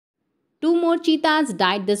Two more cheetahs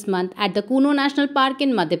died this month at the Kuno National Park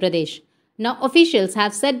in Madhya Pradesh. Now, officials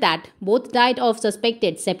have said that both died of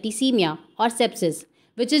suspected septicemia or sepsis,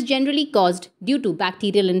 which is generally caused due to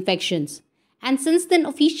bacterial infections. And since then,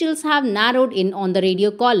 officials have narrowed in on the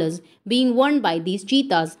radio collars being worn by these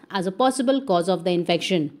cheetahs as a possible cause of the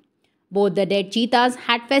infection. Both the dead cheetahs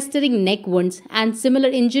had festering neck wounds, and similar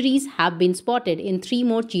injuries have been spotted in 3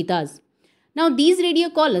 more cheetahs. Now, these radio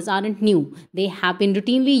collars aren't new. They have been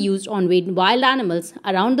routinely used on wild animals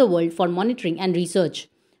around the world for monitoring and research.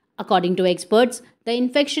 According to experts, the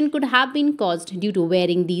infection could have been caused due to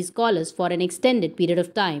wearing these collars for an extended period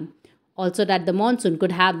of time. Also, that the monsoon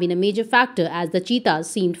could have been a major factor as the cheetahs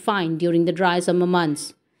seemed fine during the dry summer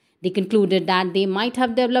months. They concluded that they might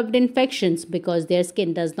have developed infections because their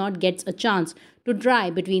skin does not get a chance to dry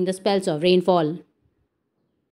between the spells of rainfall.